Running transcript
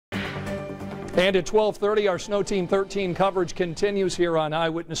And at 12:30, our Snow Team 13 coverage continues here on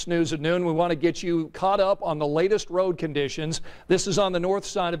Eyewitness News at noon. We want to get you caught up on the latest road conditions. This is on the north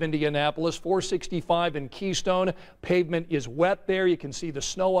side of Indianapolis, 465 in Keystone. Pavement is wet there. You can see the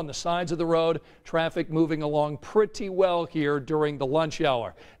snow on the sides of the road. Traffic moving along pretty well here during the lunch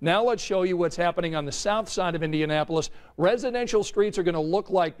hour. Now let's show you what's happening on the south side of Indianapolis. Residential streets are going to look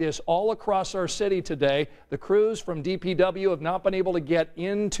like this all across our city today. The crews from DPW have not been able to get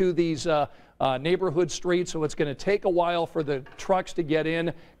into these neighborhood streets, so it's going to take a while for the trucks to get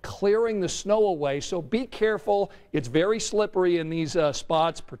in, clearing the snow away. So be careful. It's very slippery in these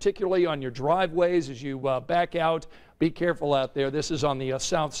spots, particularly on your driveways as you back out. Be careful out there. This is on the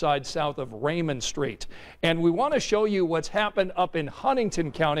south side, south of Raymond Street. And we want to show you what's happened up in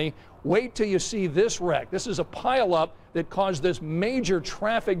Huntington County. Wait till you see this wreck. This is a pileup that caused this major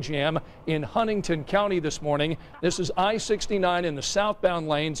traffic jam in Huntington County this morning. This is I-69 in the southbound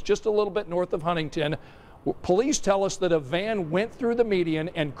lanes, just a little bit north of Huntington. Police tell us that a van went through the median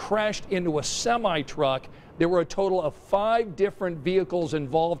and crashed into a semi-truck. There were a total of 5 different vehicles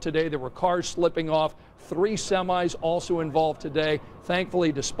involved today. There were cars slipping off. 3 semis also involved today.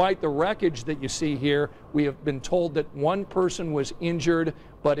 Thankfully, despite the wreckage that you see here, we have been told that 1 person was injured,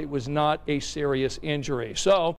 but it was not a serious injury. So